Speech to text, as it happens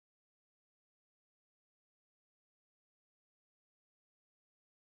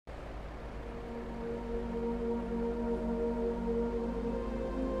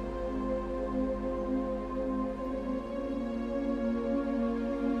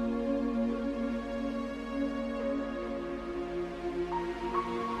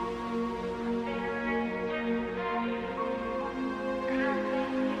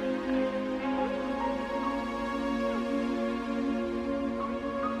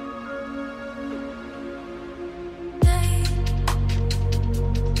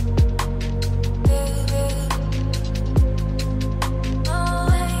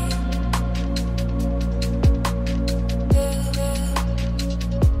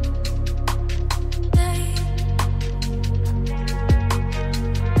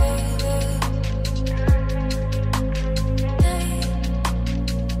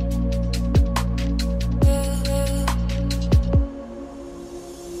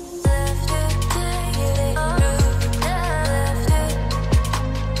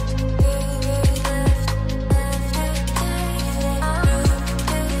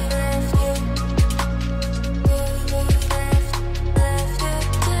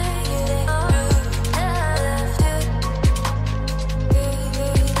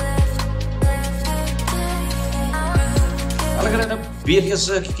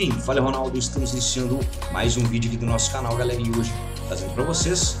Beleza? Aqui quem fala é Ronaldo, estamos iniciando mais um vídeo aqui do nosso canal, galera, e hoje trazendo para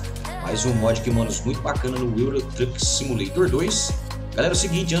vocês mais um mod que, manos, muito bacana no Euro Truck Simulator 2. Galera, é o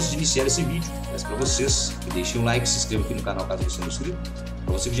seguinte, antes de iniciar esse vídeo, peço para vocês que deixem um like, se inscrevam aqui no canal caso você não seja inscrito.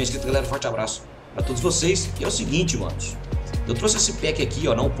 Para você que já é inscrito, galera, forte abraço para todos vocês. E é o seguinte, manos, eu trouxe esse pack aqui,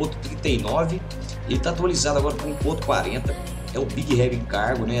 ó, na 1.39, ele está atualizado agora para 1.40. É o Big Heavy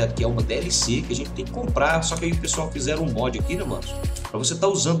Cargo, né? Que é uma DLC que a gente tem que comprar. Só que aí o pessoal fizeram um mod aqui, né, mano? Para você estar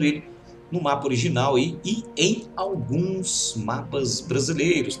usando ele no mapa original aí e em alguns mapas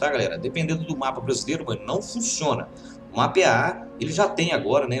brasileiros, tá, galera? Dependendo do mapa brasileiro, mano, não funciona. O mapa ele já tem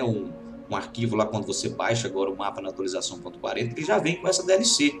agora, né? Um arquivo lá quando você baixa agora o mapa na atualização 1.40, ele já vem com essa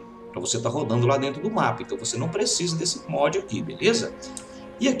DLC para você estar rodando lá dentro do mapa. Então você não precisa desse mod aqui, beleza?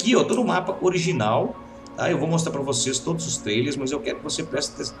 E aqui, ó, tô no mapa original. Tá, eu vou mostrar para vocês todos os trailers, mas eu quero que você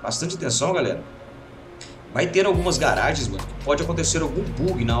preste bastante atenção, galera. Vai ter algumas garagens, mano, que pode acontecer algum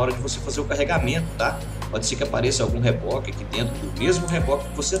bug na hora de você fazer o carregamento, tá? Pode ser que apareça algum reboque aqui dentro do mesmo reboque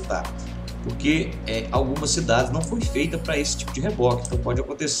que você tá, porque algumas cidades não foi feita para esse tipo de reboque, então pode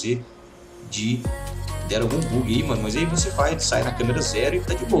acontecer de der algum bug aí, mano. Mas aí você sai na câmera zero e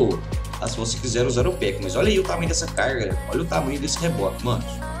tá de boa, tá? Se você quiser usar o pack, mas olha aí o tamanho dessa carga, olha o tamanho desse reboque, mano.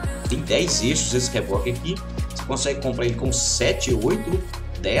 Tem 10 eixos esse reboque aqui. Você consegue comprar ele com 7, 8,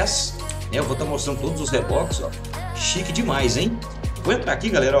 10. Né? Eu vou estar mostrando todos os reboques, ó. Chique demais, hein? Vou entrar aqui,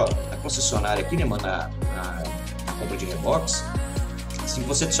 galera, ó, na concessionária aqui, né, mano, na compra de reboques. Se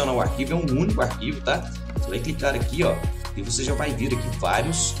você adicionar o arquivo, é um único arquivo, tá? Você vai clicar aqui, ó, e você já vai vir aqui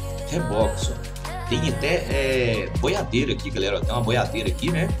vários reboques, ó. Tem até boiadeira aqui, galera, ó. Tem uma boiadeira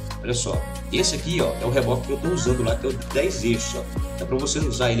aqui, né? Olha só, esse aqui, ó, é o reboque que eu estou usando lá, que é o de 10 eixos, ó. Dá para você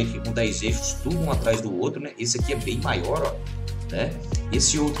usar ele aqui com 10 eixos, tudo um atrás do outro, né? Esse aqui é bem maior, ó, né?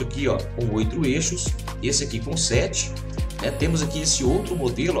 Esse outro aqui, ó, com 8 eixos, esse aqui com 7, né? Temos aqui esse outro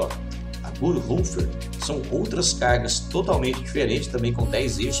modelo, ó, a Bullhofer, são outras cargas totalmente diferentes, também com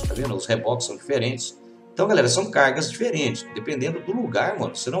 10 eixos, tá vendo? Os reboques são diferentes. Então, galera, são cargas diferentes, dependendo do lugar,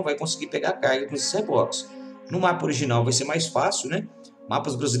 mano, você não vai conseguir pegar carga com esses reboques. No mapa original vai ser mais fácil, né?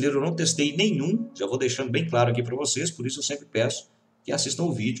 Mapas brasileiros eu não testei nenhum, já vou deixando bem claro aqui para vocês, por isso eu sempre peço que assistam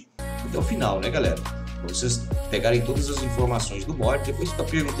o vídeo até o final, né, galera? Para vocês pegarem todas as informações do mod, depois fica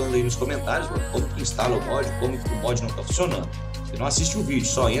perguntando aí nos comentários, mano, como que instala o mod, como que o mod não está funcionando. Você não assiste o vídeo,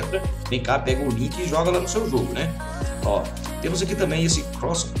 só entra, vem cá, pega o link e joga lá no seu jogo, né? Ó, temos aqui também esse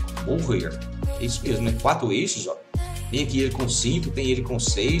crossover, é isso mesmo, né? 4 eixos, ó. Tem aqui ele com 5, tem ele com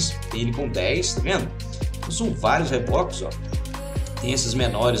 6, tem ele com 10, tá vendo? Então, são vários reboques, ó. Tem esses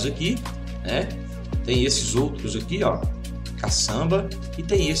menores aqui, né? Tem esses outros aqui, ó, caçamba, e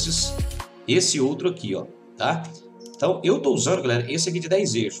tem esse outro aqui, ó, tá? Então eu tô usando, galera, esse aqui de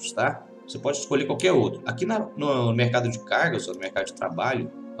 10 eixos, tá? Você pode escolher qualquer outro. Aqui no mercado de cargas, ó, no mercado de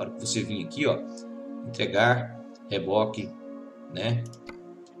trabalho, na hora que você vir aqui, ó, entregar reboque, né?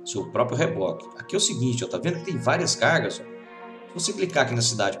 Seu próprio reboque. Aqui é o seguinte, ó, tá vendo que tem várias cargas, ó. Se você clicar aqui na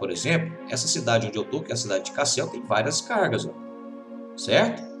cidade, por exemplo, essa cidade onde eu tô, que é a cidade de Cassel, tem várias cargas, ó.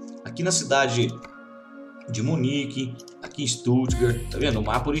 Certo? Aqui na cidade de Munique, aqui em Stuttgart, tá vendo? No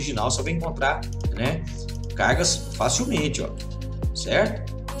mapa original você vai encontrar, né, cargas facilmente, ó,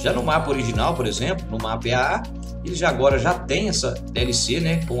 certo? Já no mapa original, por exemplo, no mapa EA, ele agora já tem essa DLC,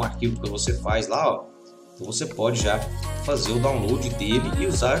 né, com o arquivo que você faz lá, ó. Então você pode já fazer o download dele e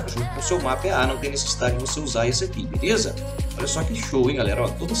usar junto com o seu mapa EA, não tem necessidade de você usar esse aqui, beleza? Olha só que show, hein, galera? Ó,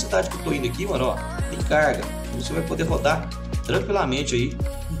 toda cidade que eu tô indo aqui, mano, ó, tem carga. Então você vai poder rodar tranquilamente aí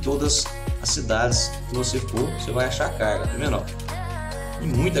em todas as cidades que você for, você vai achar carga, tá vendo, ó? E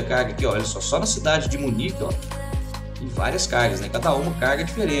muita carga aqui, ó, olha só na cidade de Munique, ó, tem várias cargas, né? Cada uma carga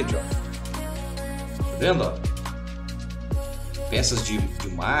diferente, ó. Tá vendo, ó? Peças de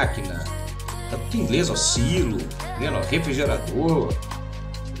máquina, tá tudo em inglês, ó, silo, tá vendo, ó? Refrigerador,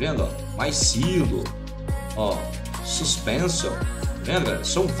 tá vendo, ó? Mais silo, ó, suspensor, tá vendo, galera?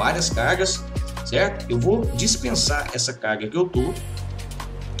 São várias cargas. Certo? Eu vou dispensar essa carga que eu tô.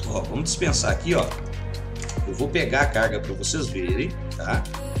 Ó, vamos dispensar aqui, ó. Eu vou pegar a carga para vocês verem, tá?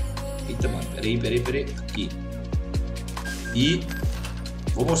 Eita, mano, peraí. Aqui. E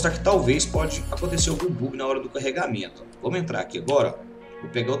vou mostrar que talvez pode acontecer algum bug na hora do carregamento. Ó. Vamos entrar aqui agora, ó. Vou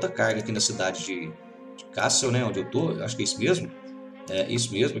pegar outra carga aqui na cidade de Cassel, né? Onde eu tô. Eu acho que é isso mesmo. É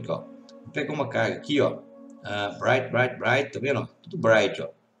isso mesmo aqui, ó. Vou pegar uma carga aqui, ó. Bright, tá vendo? Ó? Tudo bright, ó.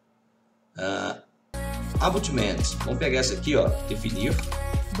 Abutment, vamos pegar essa aqui, ó, definir.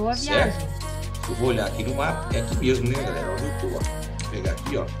 Boa certo? viagem. Eu vou olhar aqui no mapa, é aqui mesmo, né, galera? Onde eu tô, ó. Vou pegar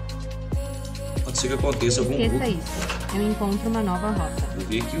aqui, ó. Pode ser que aconteça algum bug. Esqueça isso, eu encontro uma nova rota. Vou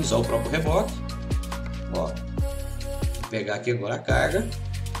vir aqui usar o próprio reboque, ó. pegar aqui agora a carga.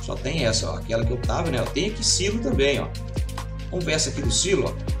 Só tem essa, ó, aquela que eu tava, né? Ó, tem aqui silo também, ó. Vamos ver essa aqui do silo,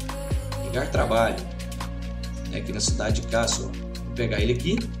 ó. Ligar trabalho. É aqui na cidade de Cássio, ó. Vou pegar ele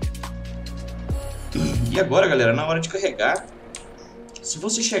aqui. E agora, galera, na hora de carregar, se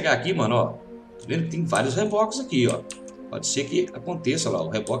você chegar aqui, mano, ó, tá vendo que tem vários reboques aqui, ó. Pode ser que aconteça lá, o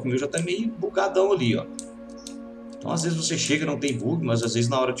reboque meu já tá meio bugadão ali, ó. Então, às vezes você chega e não tem bug, mas às vezes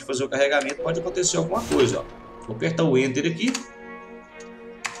na hora de fazer o carregamento pode acontecer alguma coisa, ó. Vou apertar o Enter aqui.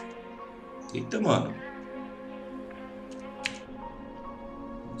 Eita, mano.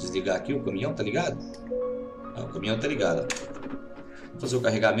 Vou desligar aqui o caminhão, tá ligado? Não, o caminhão tá ligado. Vou fazer o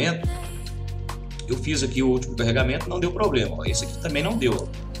carregamento. Eu fiz aqui o último carregamento, não deu problema. Ó. Esse aqui também não deu, ó.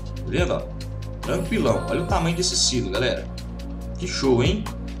 Tá vendo, ó? Tranquilão. Olha o tamanho desse silo, galera. Que show, hein?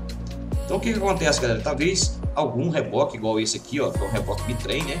 Então, o que acontece, galera? Talvez algum reboque igual esse aqui, ó. Que é um reboque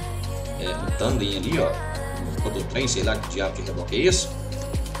bitrem, né? Um tandem ali, ó. Um cototrem, sei lá que diabo de reboque é esse.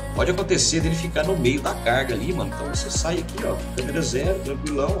 Pode acontecer dele ficar no meio da carga ali, mano. Então, você sai aqui, ó. Câmera zero,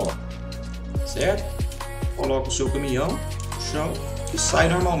 tranquilão, ó. Certo? Coloca o seu caminhão no chão e sai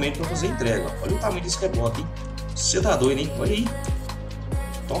normalmente para fazer entrega. Ó. Olha o tamanho desse reboque, hein? Você tá doido, hein? Olha aí.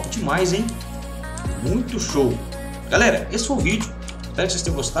 Top demais, hein? Muito show. Galera, esse foi o vídeo. Espero que vocês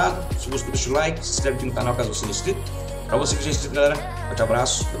tenham gostado. Se gostou, deixa o like. Se inscreve aqui no canal caso você não seja inscrito. Para você que já é inscrito, galera, forte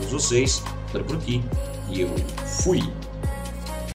abraço. Para todos vocês. Por aqui. E eu fui.